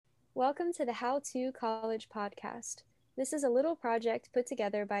Welcome to the How to College podcast. This is a little project put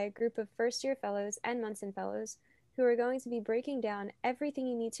together by a group of first year fellows and Munson fellows who are going to be breaking down everything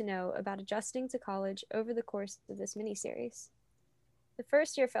you need to know about adjusting to college over the course of this mini series. The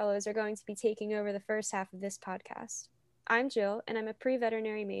first year fellows are going to be taking over the first half of this podcast. I'm Jill, and I'm a pre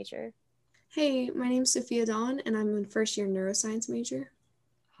veterinary major. Hey, my name's Sophia Dawn, and I'm a first year neuroscience major.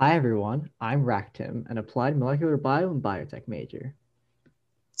 Hi everyone, I'm Raktim, an applied molecular bio and biotech major.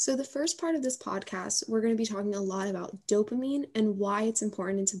 So, the first part of this podcast, we're going to be talking a lot about dopamine and why it's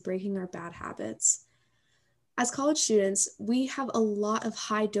important into breaking our bad habits. As college students, we have a lot of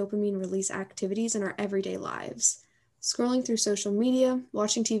high dopamine release activities in our everyday lives. Scrolling through social media,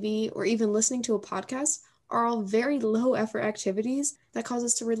 watching TV, or even listening to a podcast are all very low effort activities that cause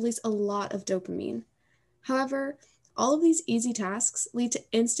us to release a lot of dopamine. However, all of these easy tasks lead to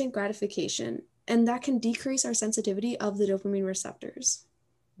instant gratification, and that can decrease our sensitivity of the dopamine receptors.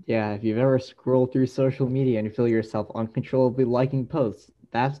 Yeah, if you've ever scrolled through social media and you feel yourself uncontrollably liking posts,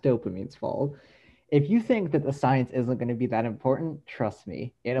 that's dopamine's fault. If you think that the science isn't going to be that important, trust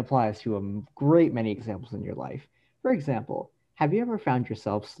me, it applies to a great many examples in your life. For example, have you ever found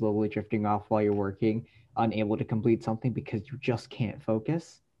yourself slowly drifting off while you're working, unable to complete something because you just can't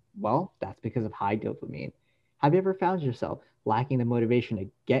focus? Well, that's because of high dopamine. Have you ever found yourself lacking the motivation to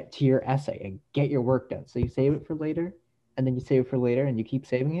get to your essay and get your work done, so you save it for later, and then you save it for later and you keep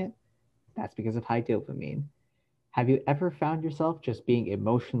saving it? That's because of high dopamine. Have you ever found yourself just being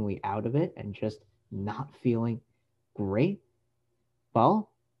emotionally out of it and just not feeling great?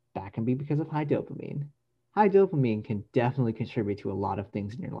 Well, that can be because of high dopamine. High dopamine can definitely contribute to a lot of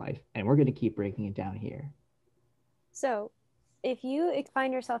things in your life, and we're going to keep breaking it down here. So, if you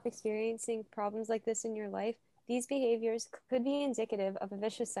find yourself experiencing problems like this in your life, these behaviors could be indicative of a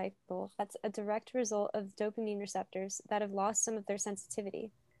vicious cycle that's a direct result of dopamine receptors that have lost some of their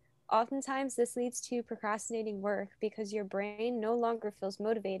sensitivity. Oftentimes, this leads to procrastinating work because your brain no longer feels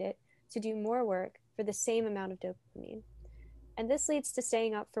motivated to do more work for the same amount of dopamine. And this leads to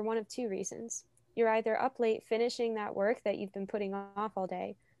staying up for one of two reasons. You're either up late finishing that work that you've been putting off all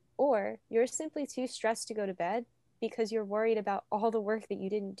day, or you're simply too stressed to go to bed because you're worried about all the work that you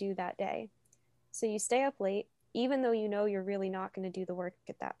didn't do that day. So you stay up late, even though you know you're really not going to do the work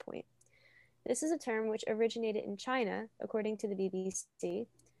at that point. This is a term which originated in China, according to the BBC,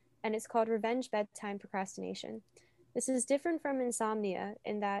 and it's called revenge bedtime procrastination. This is different from insomnia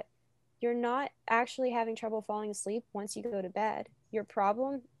in that you're not actually having trouble falling asleep once you go to bed. Your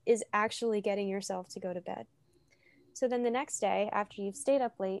problem is actually getting yourself to go to bed. So then the next day, after you've stayed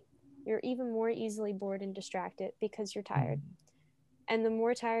up late, you're even more easily bored and distracted because you're tired. And the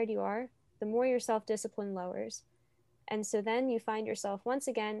more tired you are, the more your self discipline lowers. And so then you find yourself once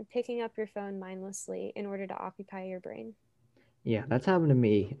again picking up your phone mindlessly in order to occupy your brain. Yeah, that's happened to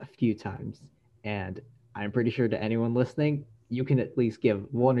me a few times, and I'm pretty sure to anyone listening, you can at least give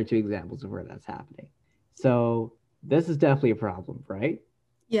one or two examples of where that's happening. So, this is definitely a problem, right?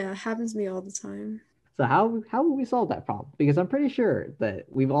 Yeah, it happens to me all the time. So how will we solve that problem? Because I'm pretty sure that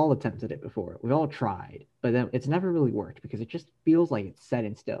we've all attempted it before. We've all tried, but then it's never really worked because it just feels like it's set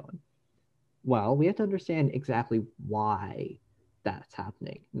in stone. Well, we have to understand exactly why that's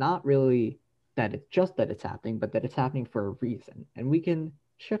happening. Not really that it's just that it's happening, but that it's happening for a reason. And we can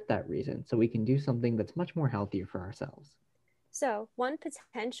shift that reason so we can do something that's much more healthier for ourselves. So, one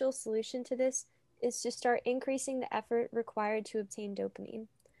potential solution to this is to start increasing the effort required to obtain dopamine.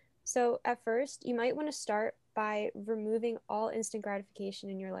 So, at first, you might want to start by removing all instant gratification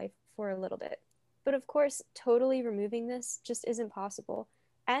in your life for a little bit. But of course, totally removing this just isn't possible.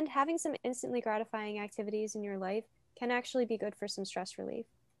 And having some instantly gratifying activities in your life can actually be good for some stress relief.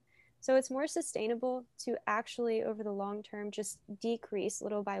 So, it's more sustainable to actually, over the long term, just decrease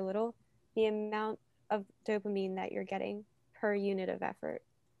little by little the amount of dopamine that you're getting per unit of effort.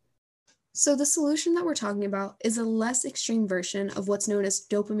 So, the solution that we're talking about is a less extreme version of what's known as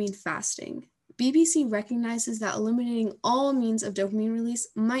dopamine fasting. BBC recognizes that eliminating all means of dopamine release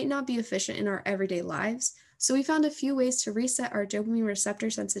might not be efficient in our everyday lives, so we found a few ways to reset our dopamine receptor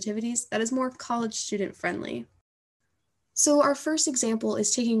sensitivities that is more college student friendly. So, our first example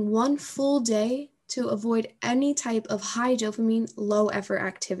is taking one full day to avoid any type of high dopamine, low effort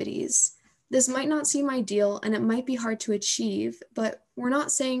activities. This might not seem ideal and it might be hard to achieve, but we're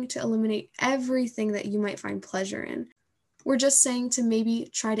not saying to eliminate everything that you might find pleasure in. We're just saying to maybe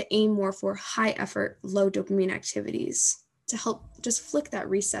try to aim more for high effort, low dopamine activities to help just flick that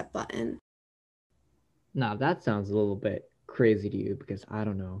reset button. Now, that sounds a little bit crazy to you because I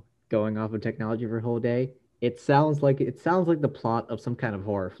don't know, going off of technology for a whole day, it sounds like the plot of some kind of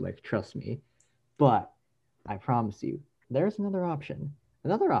horror flick, trust me. But I promise you, there's another option.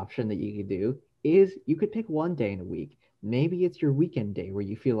 Another option that you could do is you could pick one day in a week. Maybe it's your weekend day where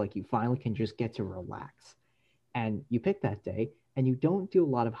you feel like you finally can just get to relax. And you pick that day and you don't do a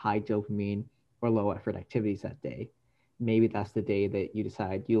lot of high dopamine or low effort activities that day. Maybe that's the day that you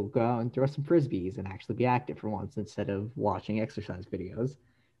decide you'll go out and throw some frisbees and actually be active for once instead of watching exercise videos.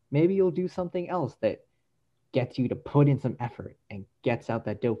 Maybe you'll do something else that gets you to put in some effort and gets out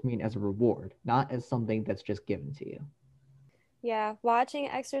that dopamine as a reward, not as something that's just given to you. Yeah, watching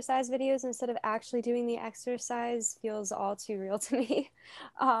exercise videos instead of actually doing the exercise feels all too real to me.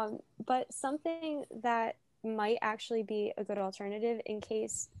 But something that might actually be a good alternative in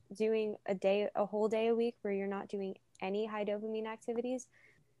case doing a whole day a week where you're not doing any high dopamine activities,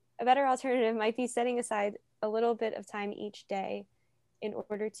 a better alternative might be setting aside a little bit of time each day in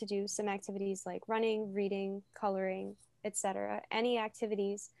order to do some activities like running, reading, coloring, etc. Any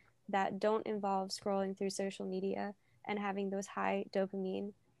activities that don't involve scrolling through social media and having those high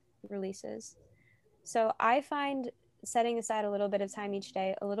dopamine releases. So I find setting aside a little bit of time each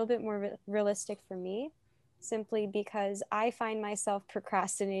day a little bit more realistic for me, simply because I find myself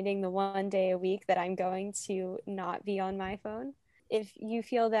procrastinating the one day a week that I'm going to not be on my phone. If you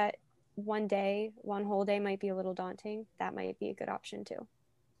feel that one whole day might be a little daunting, that might be a good option too.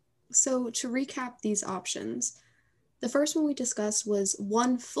 So, to recap these options, the first one we discussed was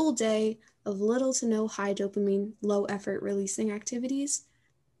one full day of little to no high dopamine, low effort releasing activities.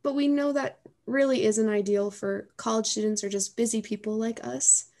 But we know that really isn't ideal for college students or just busy people like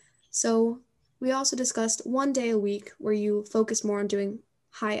us. So, we also discussed one day a week where you focus more on doing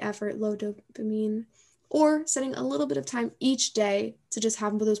high effort, low dopamine, or setting a little bit of time each day to just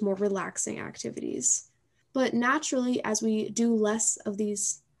have those more relaxing activities. But naturally, as we do less of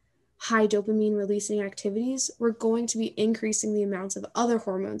these high dopamine releasing activities, we're going to be increasing the amounts of other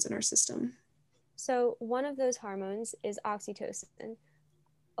hormones in our system. So, one of those hormones is oxytocin.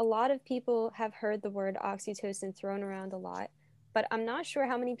 A lot of people have heard the word oxytocin thrown around a lot, but I'm not sure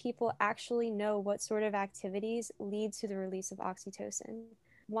how many people actually know what sort of activities lead to the release of oxytocin.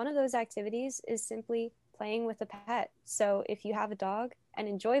 One of those activities is simply playing with a pet. So if you have a dog and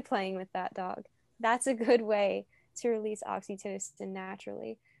enjoy playing with that dog, that's a good way to release oxytocin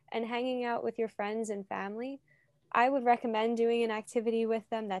naturally. And hanging out with your friends and family, I would recommend doing an activity with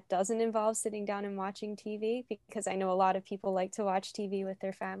them that doesn't involve sitting down and watching TV, because I know a lot of people like to watch TV with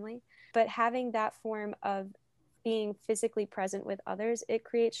their family. But having that form of being physically present with others, it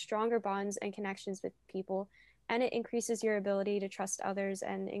creates stronger bonds and connections with people, and it increases your ability to trust others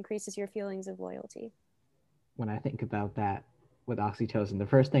and increases your feelings of loyalty. When I think about that with oxytocin, the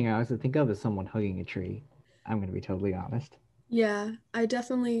first thing I always think of is someone hugging a tree. I'm going to be totally honest. Yeah, I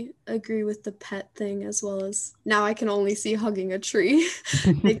definitely agree with the pet thing as well as now I can only see hugging a tree.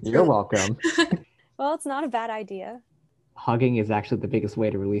 You're welcome. Well, it's not a bad idea. Hugging is actually the biggest way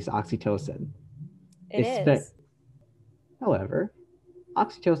to release oxytocin. It is. However,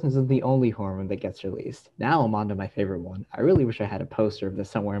 oxytocin isn't the only hormone that gets released. Now I'm on to my favorite one. I really wish I had a poster of this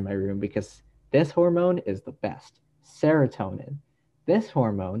somewhere in my room because this hormone is the best. Serotonin. This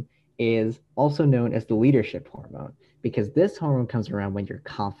hormone is also known as the leadership hormone because this hormone comes around when you're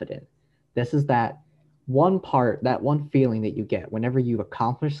confident. This is that one part, that one feeling that you get whenever you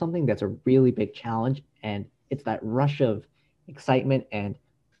accomplish something that's a really big challenge, and it's that rush of excitement and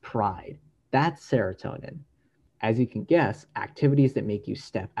pride. That's serotonin. As you can guess, activities that make you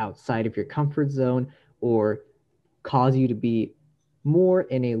step outside of your comfort zone or cause you to be more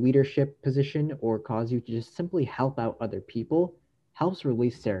in a leadership position or cause you to just simply help out other people helps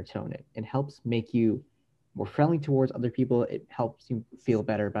release serotonin. It helps make you more friendly towards other people. It helps you feel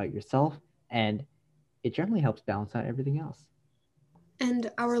better about yourself, and it generally helps balance out everything else.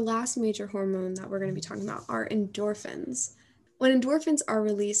 And our last major hormone that we're going to be talking about are endorphins. When endorphins are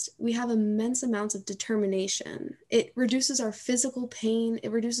released, we have immense amounts of determination. It reduces our physical pain,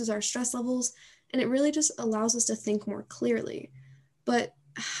 it reduces our stress levels, and it really just allows us to think more clearly. But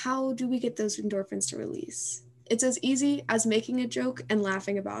how do we get those endorphins to release? It's as easy as making a joke and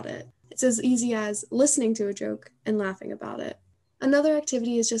laughing about it. It's as easy as listening to a joke and laughing about it. Another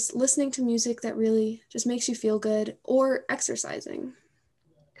activity is just listening to music that really just makes you feel good or exercising.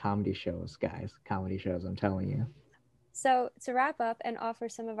 Comedy shows, guys. Comedy shows, I'm telling you. So, to wrap up and offer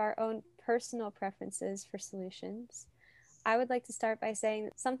some of our own personal preferences for solutions, I would like to start by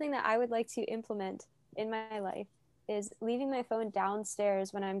saying something that I would like to implement in my life is leaving my phone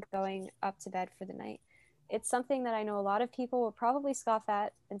downstairs when I'm going up to bed for the night. It's something that I know a lot of people will probably scoff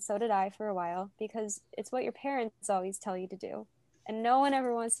at, and so did I for a while, because it's what your parents always tell you to do. And no one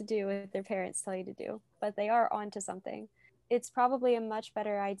ever wants to do what their parents tell you to do, but they are onto something. It's probably a much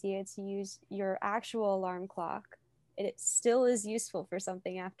better idea to use your actual alarm clock it still is useful for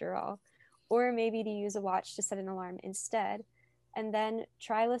something after all. Or maybe to use a watch to set an alarm instead. And then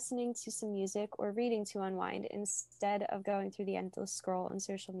try listening to some music or reading to unwind instead of going through the endless scroll on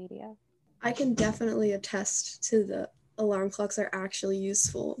social media. I can definitely attest to the alarm clocks are actually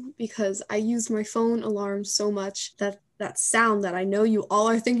useful because I use my phone alarm so much that that sound that I know you all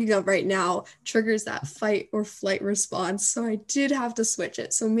are thinking of right now triggers that fight or flight response. So I did have to switch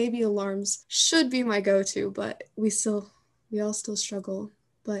it. So maybe alarms should be my go-to, but we all still struggle.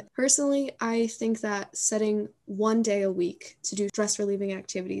 But personally, I think that setting one day a week to do stress relieving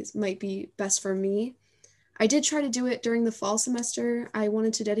activities might be best for me. I did try to do it during the fall semester. I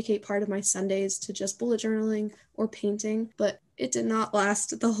wanted to dedicate part of my Sundays to just bullet journaling or painting, but it did not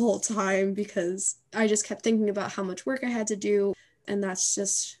last the whole time because I just kept thinking about how much work I had to do. And that's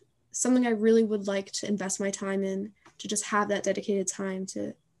just something I really would like to invest my time in, to just have that dedicated time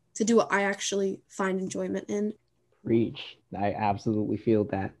to do what I actually find enjoyment in. Reach. I absolutely feel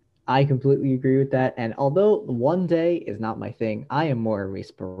that. I completely agree with that. And although one day is not my thing, I am more of a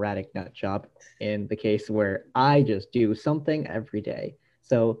sporadic nut job in the case where I just do something every day.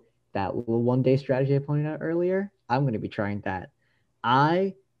 So that little one day strategy I pointed out earlier, I'm going to be trying that.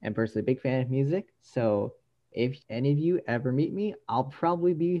 I am personally a big fan of music. So if any of you ever meet me, I'll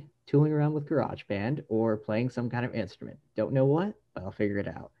probably be tooling around with GarageBand or playing some kind of instrument. Don't know what, but I'll figure it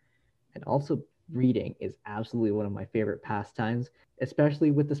out. And also, reading is absolutely one of my favorite pastimes, especially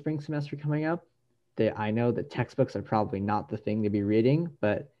with the spring semester coming up. I know that textbooks are probably not the thing to be reading,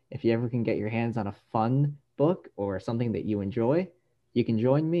 but if you ever can get your hands on a fun book or something that you enjoy, you can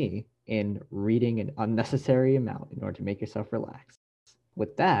join me in reading an unnecessary amount in order to make yourself relax.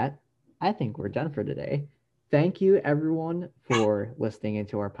 With that, I think we're done for today. Thank you, everyone, for listening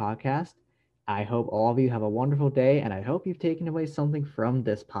into our podcast. I hope all of you have a wonderful day, and I hope you've taken away something from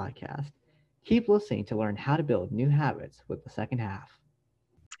this podcast. Keep listening to learn how to build new habits with the second half.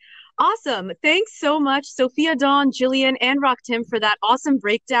 Awesome. Thanks so much, Sophia, Dawn, Jillian, and Rock Tim for that awesome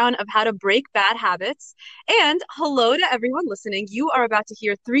breakdown of how to break bad habits. And hello to everyone listening. You are about to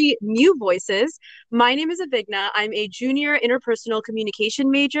hear 3 new voices. My name is Avigna. I'm a junior interpersonal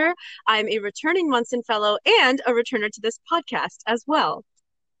communication major. I'm a returning Munson Fellow and a returner to this podcast as well.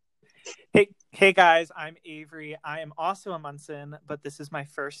 Hey guys, I'm Avery. I am also a Munson, but this is my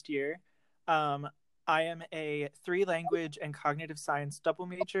first year. I am a 3-language and cognitive science double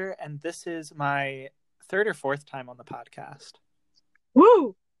major, and this is my 3rd or 4th time on the podcast.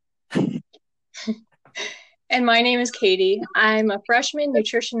 Woo! And my name is Katie. I'm a freshman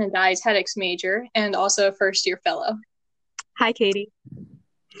nutrition and dietetics major and also a first-year fellow. Hi, Katie.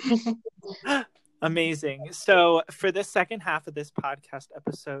 Amazing. So for this second half of this podcast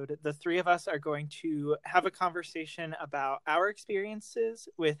episode, the 3 of us are going to have a conversation about our experiences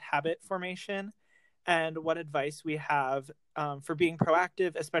with habit formation and what advice we have for being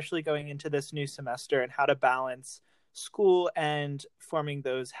proactive, especially going into this new semester, and how to balance school and forming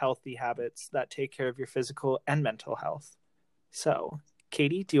those healthy habits that take care of your physical and mental health. So,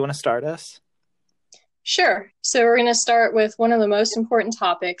 Katie, do you want to start us? Sure. So we're going to start with one of the most important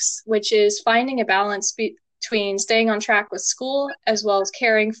topics, which is finding a balance between staying on track with school as well as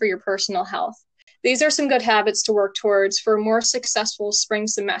caring for your personal health. These are some good habits to work towards for a more successful spring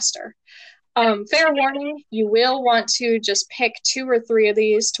semester. Fair warning, you will want to just pick 2 or 3 of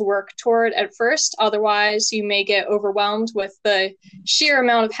these to work toward at first. Otherwise, you may get overwhelmed with the sheer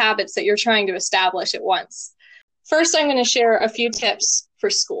amount of habits that you're trying to establish at once. First, I'm going to share a few tips for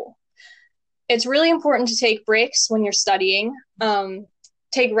school. It's really important to take breaks when you're studying.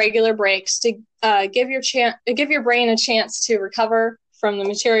 Take regular breaks to give your brain a chance to recover from the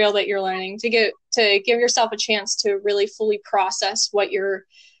material that you're learning, to give yourself a chance to really fully process what you're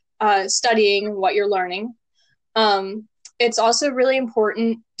studying, what you're learning. It's also really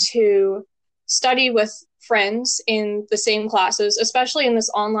important to study with friends in the same classes, especially in this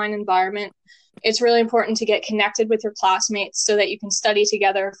online environment. It's really important to get connected with your classmates so that you can study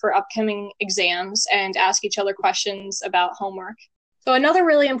together for upcoming exams and ask each other questions about homework. So another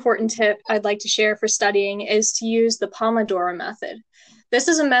really important tip I'd like to share for studying is to use the Pomodoro method. This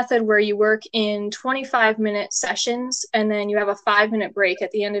is a method where you work in 25-minute sessions, and then you have a 5-minute break at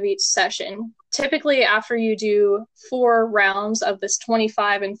the end of each session. Typically, after you do 4 rounds of this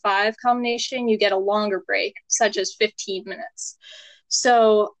 25 and 5 combination, you get a longer break, such as 15 minutes.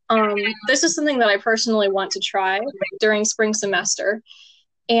 So this is something that I personally want to try during spring semester.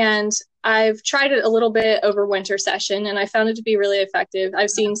 And I've tried it a little bit over winter session, and I found it to be really effective. I've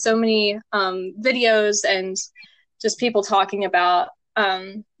seen so many videos and just people talking about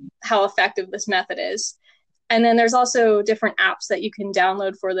how effective this method is. And then there's also different apps that you can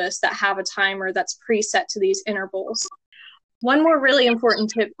download for this that have a timer that's preset to these intervals. One more really important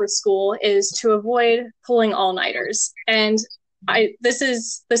tip for school is to avoid pulling all-nighters. And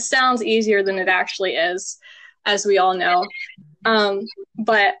this sounds easier than it actually is, as we all know.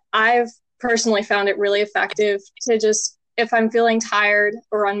 But I've personally found it really effective to just, if I'm feeling tired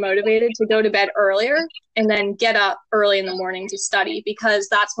or unmotivated, to go to bed earlier and then get up early in the morning to study, because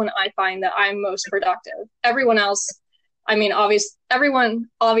that's when I find that I'm most productive. Everyone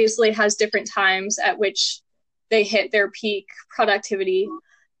obviously has different times at which they hit their peak productivity,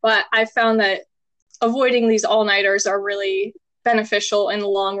 but I found that avoiding these all-nighters are really beneficial in the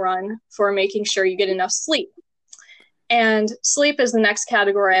long run for making sure you get enough sleep. And sleep is the next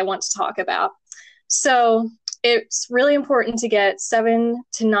category I want to talk about. So it's really important to get 7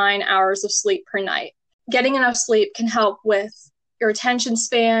 to 9 hours of sleep per night. Getting enough sleep can help with your attention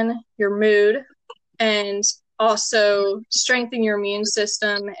span, your mood, and also strengthen your immune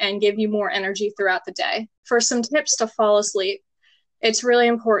system and give you more energy throughout the day. For some tips to fall asleep, it's really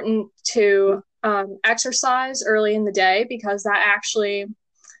important to exercise early in the day, because that actually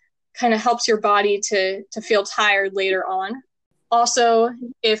kind of helps your body to feel tired later on. Also,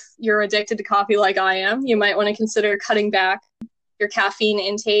 if you're addicted to coffee like I am, you might want to consider cutting back your caffeine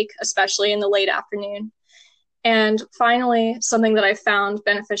intake, especially in the late afternoon. And finally, something that I found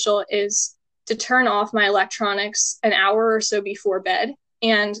beneficial is to turn off my electronics an hour or so before bed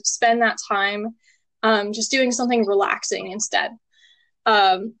and spend that time just doing something relaxing instead.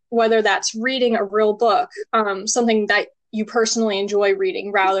 Whether that's reading a real book, something that you personally enjoy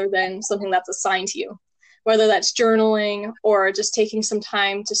reading rather than something that's assigned to you, whether that's journaling or just taking some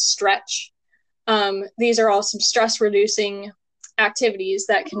time to stretch. These are all some stress reducing activities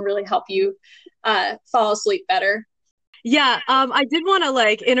that can really help you fall asleep better. Yeah, I did want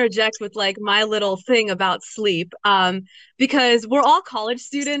to interject with my little thing about sleep, because we're all college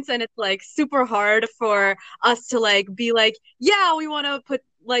students and it's super hard for us to be yeah, we want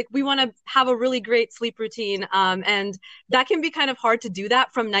to have a really great sleep routine, and that can be kind of hard to do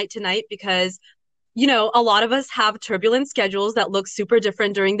that from night to night, because a lot of us have turbulent schedules that look super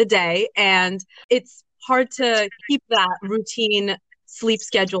different during the day, and it's hard to keep that routine sleep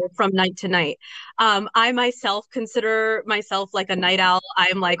schedule from night to night. I myself consider myself a night owl.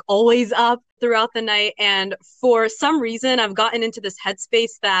 I'm always up throughout the night. And for some reason, I've gotten into this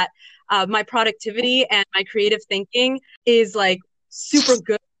headspace that my productivity and my creative thinking is super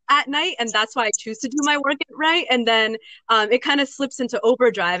good at night. And that's why I choose to do my work at night. And then it kind of slips into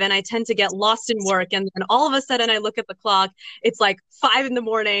overdrive and I tend to get lost in work. And then all of a sudden I look at the clock, it's 5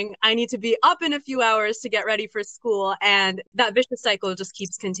 a.m. I need to be up in a few hours to get ready for school. And that vicious cycle just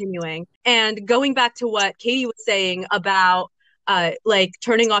keeps continuing. And going back to what Katie was saying about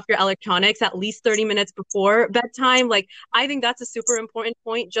turning off your electronics at least 30 minutes before bedtime, I think that's a super important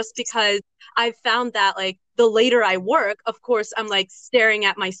point, just because I've found that the later I work, of course, I'm staring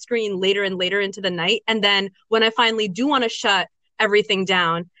at my screen later and later into the night. And then when I finally do want to shut everything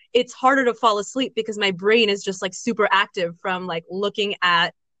down, it's harder to fall asleep because my brain is just super active from looking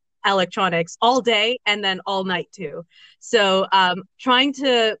at electronics all day and then all night too. So trying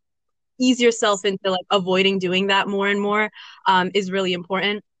to ease yourself into avoiding doing that more and more is really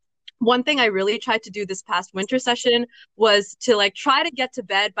important. One thing I really tried to do this past winter session was to try to get to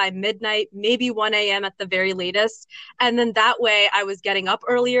bed by midnight, maybe 1 a.m. at the very latest. And then that way I was getting up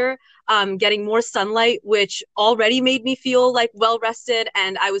earlier, getting more sunlight, which already made me feel well rested,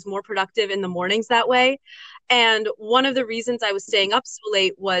 and I was more productive in the mornings that way. And one of the reasons I was staying up so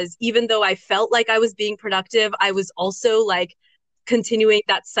late was, even though I felt like I was being productive, I was also continuing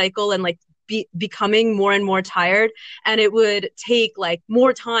that cycle and becoming more and more tired, and it would take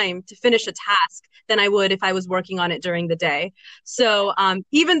more time to finish a task than I would if I was working on it during the day. So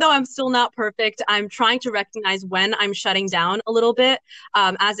even though I'm still not perfect, I'm trying to recognize when I'm shutting down a little bit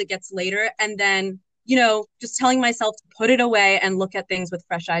as it gets later, and then just telling myself to put it away and look at things with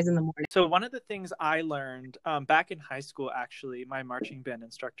fresh eyes in the morning. So one of the things I learned back in high school, actually, my marching band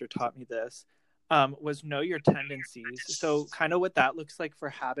instructor taught me this, was know your tendencies. So kind of what that looks like for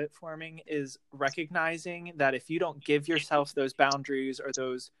habit forming is recognizing that if you don't give yourself those boundaries or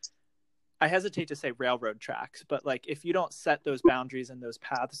those, I hesitate to say railroad tracks, but if you don't set those boundaries and those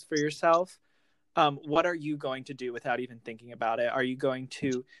paths for yourself, what are you going to do without even thinking about it? Are you going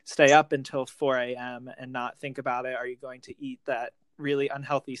to stay up until 4 a.m. and not think about it? Are you going to eat that really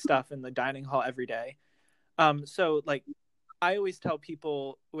unhealthy stuff in the dining hall every day? So I always tell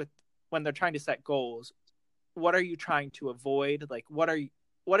people when they're trying to set goals, what are you trying to avoid?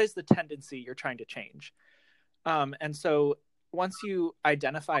 What is the tendency you're trying to change? And so once you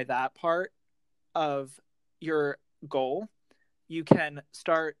identify that part of your goal, you can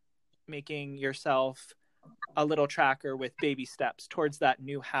start making yourself a little tracker with baby steps towards that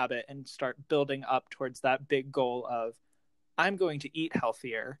new habit and start building up towards that big goal of, I'm going to eat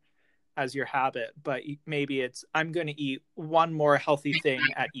healthier as your habit, but maybe it's, I'm going to eat one more healthy thing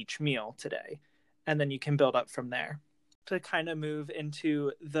at each meal today. And then you can build up from there. To kind of move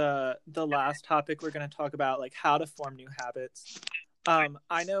into the last topic, we're going to talk about like how to form new habits.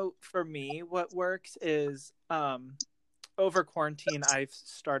 I know for me, what works is over quarantine, I've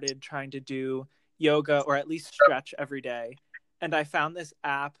started trying to do yoga or at least stretch every day. And I found this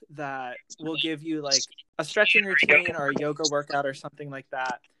app that will give you like a stretching routine or a yoga workout or something like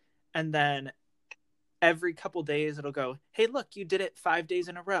that. And then every couple days it'll go, hey, look, you did it 5 days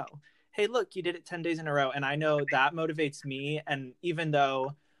in a row. Hey, look, you did it 10 days in a row. And I know that motivates me. And even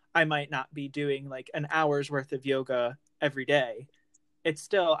though I might not be doing like an hour's worth of yoga every day, it's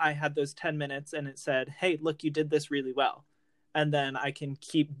still, I had those 10 minutes and it said, hey, look, you did this really well. And then I can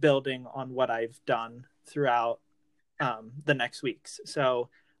keep building on what I've done throughout the next weeks. So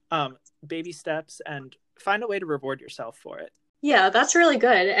baby steps, and find a way to reward yourself for it. Yeah, that's really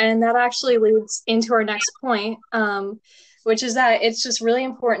good. And that actually leads into our next point, which is that it's just really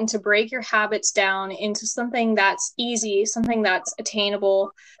important to break your habits down into something that's easy, something that's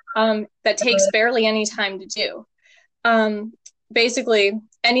attainable, that takes barely any time to do. Basically,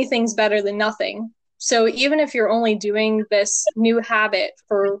 anything's better than nothing. So even if you're only doing this new habit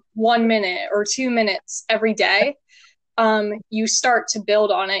for 1 minute or 2 minutes every day, you start to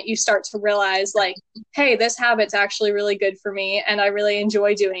build on it. You start to realize like, hey, this habit's actually really good for me and I really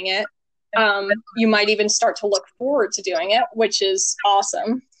enjoy doing it. You might even start to look forward to doing it, which is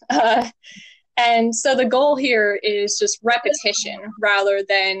awesome. And so the goal here is just repetition rather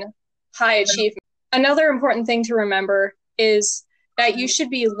than high achievement. Another important thing to remember is that you should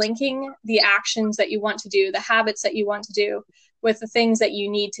be linking the actions that you want to do, the habits that you want to do, with the things that you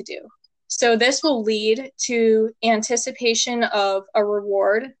need to do. So this will lead to anticipation of a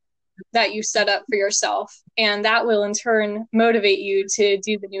reward that you set up for yourself, and that will in turn motivate you to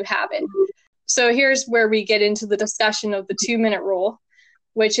do the new habit. So here's where we get into the discussion of the 2-minute rule,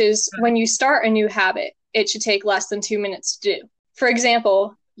 which is when you start a new habit, it should take less than 2 minutes to do. For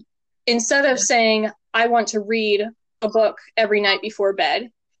example, instead of saying, I want to read a book every night before bed,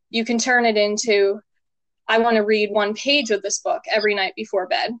 you can turn it into, I want to read 1 page of this book every night before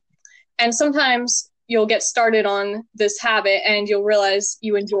bed. And sometimes you'll get started on this habit and you'll realize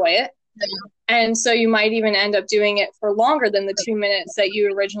you enjoy it. And so you might even end up doing it for longer than the 2 minutes that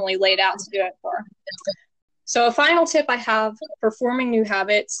you originally laid out to do it for. So a final tip I have for forming new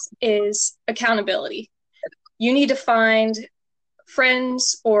habits is accountability. You need to find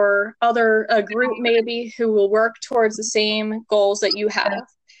friends or a group maybe who will work towards the same goals that you have.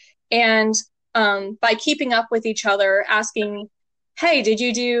 And by keeping up with each other, asking, hey, did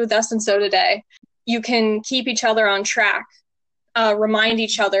you do thus and so today? You can keep each other on track, remind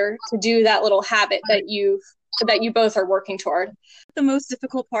each other to do that little habit that you both are working toward. The most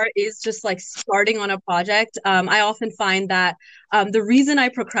difficult part is just like starting on a project. I often find that the reason I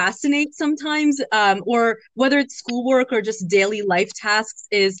procrastinate sometimes, or whether it's schoolwork or just daily life tasks,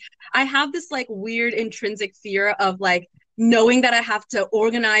 is I have this like weird intrinsic fear of like knowing that I have to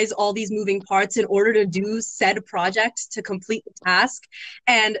organize all these moving parts in order to do said project to complete the task.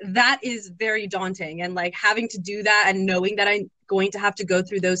 And that is very daunting. And like having to do that and knowing that I'm going to have to go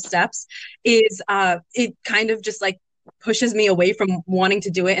through those steps is, it kind of just like pushes me away from wanting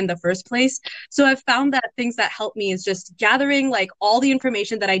to do it in the first place. So I've found that things that help me is just gathering like all the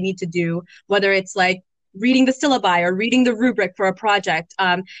information that I need to do, whether it's like reading the syllabi or reading the rubric for a project,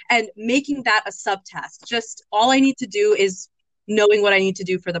 and making that a subtask. Just all I need to do is knowing what I need to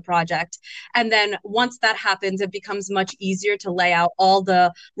do for the project. And then once that happens, it becomes much easier to lay out all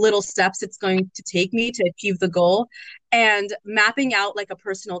the little steps it's going to take me to achieve the goal. And mapping out like a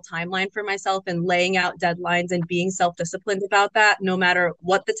personal timeline for myself and laying out deadlines and being self-disciplined about that, no matter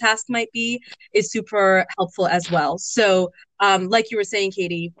what the task might be, is super helpful as well. So like you were saying,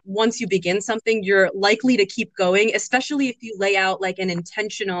 Katie, once you begin something, you're likely to keep going, especially if you lay out like an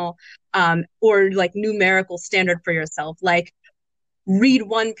intentional or like numerical standard for yourself, like read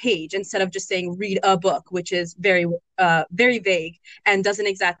 1 page instead of just saying read a book, which is very vague and doesn't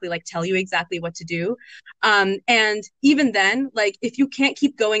exactly like tell you exactly what to do. And even then, like if you can't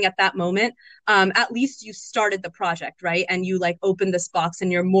keep going at that moment, at least you started the project, right? And you like opened this box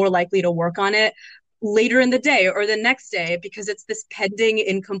and you're more likely to work on it later in the day or the next day, because it's this pending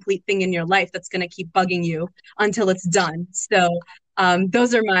incomplete thing in your life that's going to keep bugging you until it's done. So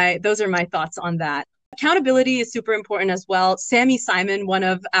those are my thoughts on that. Accountability is super important as well. Sammy Simon, one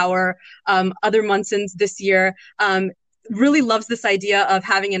of our other Munsons this year, really loves this idea of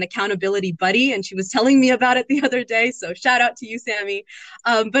having an accountability buddy, and she was telling me about it the other day, so shout out to you, Sammy.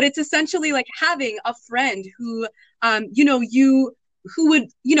 But it's essentially like having a friend who who would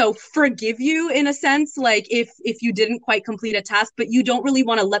forgive you in a sense, like if you didn't quite complete a task, but you don't really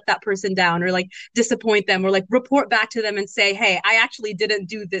want to let that person down or like disappoint them or like report back to them and say, hey, I actually didn't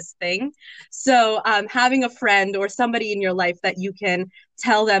do this thing. So having a friend or somebody in your life that you can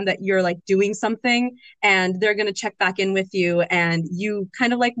tell them that you're like doing something and they're going to check back in with you, and you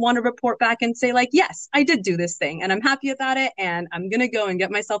kind of like want to report back and say like, yes, I did do this thing and I'm happy about it and I'm going to go and get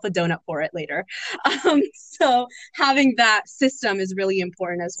myself a donut for it later. So having that system is really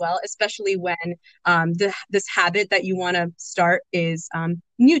important as well, especially when this habit that you want to start is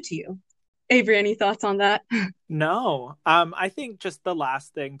new to you. Avery, any thoughts on that? No. I think just the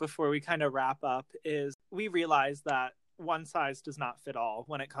last thing before we kind of wrap up is we realize that one size does not fit all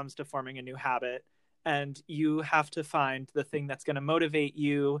when it comes to forming a new habit. And you have to find the thing that's going to motivate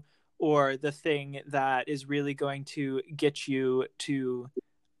you, or the thing that is really going to get you to,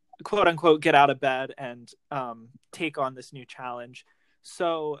 quote unquote, get out of bed and take on this new challenge.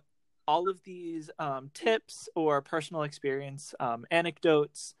 So all of these tips or personal experience,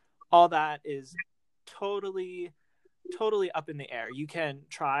 anecdotes, all that is totally up in the air. You can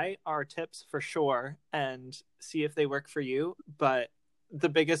try our tips for sure and see if they work for you, but the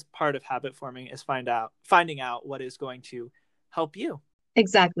biggest part of habit forming is finding out what is going to help you.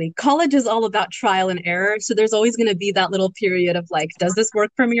 Exactly. College is all about trial and error. So there's always going to be that little period of like, does this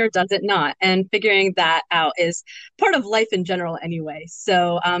work for me or does it not? And figuring that out is part of life in general anyway.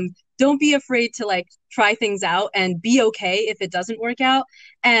 So don't be afraid to like try things out and be okay if it doesn't work out.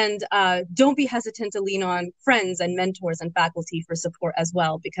 And don't be hesitant to lean on friends and mentors and faculty for support as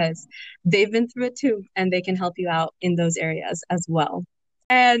well, because they've been through it too, and they can help you out in those areas as well.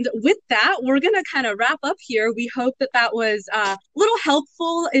 And with that, we're going to kind of wrap up here. We hope that that was a little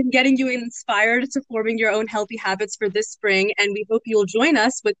helpful in getting you inspired to forming your own healthy habits for this spring. And we hope you'll join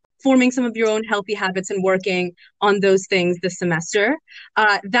us with forming some of your own healthy habits and working on those things this semester.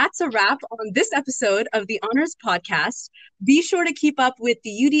 That's a wrap on this episode of the Honors Podcast. Be sure to keep up with the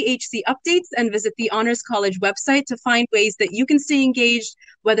UDHC updates and visit the Honors College website to find ways that you can stay engaged,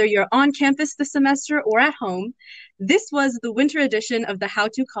 whether you're on campus this semester or at home. This was the winter edition of the How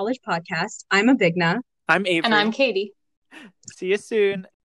to College Podcast. I'm Abigna. I'm Avery. And I'm Katie. See you soon.